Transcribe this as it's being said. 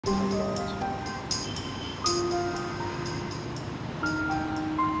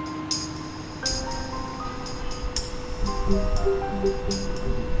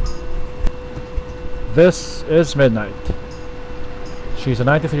This is Midnight. She's a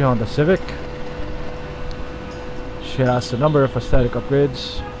 93 Honda Civic. She has a number of aesthetic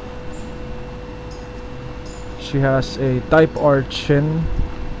upgrades. She has a Type R chin.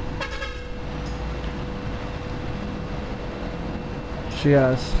 She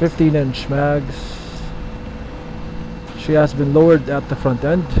has 15-inch mags. She has been lowered at the front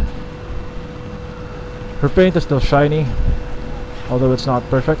end. Her paint is still shiny, although it's not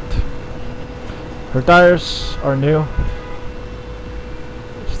perfect. Her tires are new.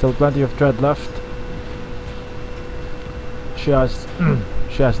 Still plenty of tread left. She has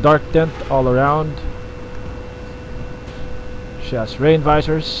dark tint all around. She has rain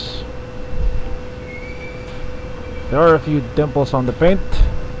visors. There are a few dimples on the paint,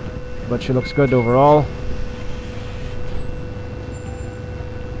 but she looks good overall.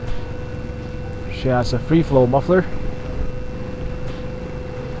 She has a freeflow muffler.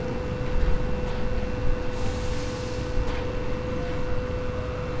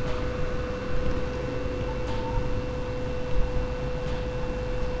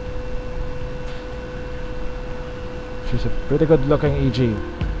 She's a pretty good looking EG.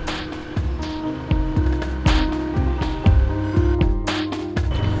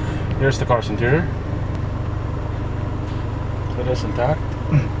 Here's the car's interior. It is intact.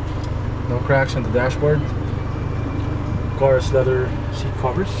 No cracks in the dashboard. Car's leather seat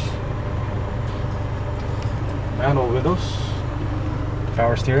covers. Manual windows.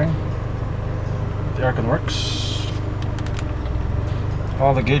 Power steering. The aircon works.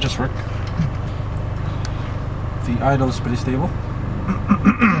 All the gauges work. The idle is pretty stable.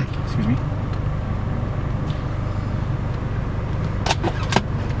 Excuse me.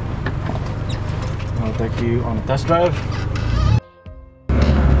 I'll take you on a test drive.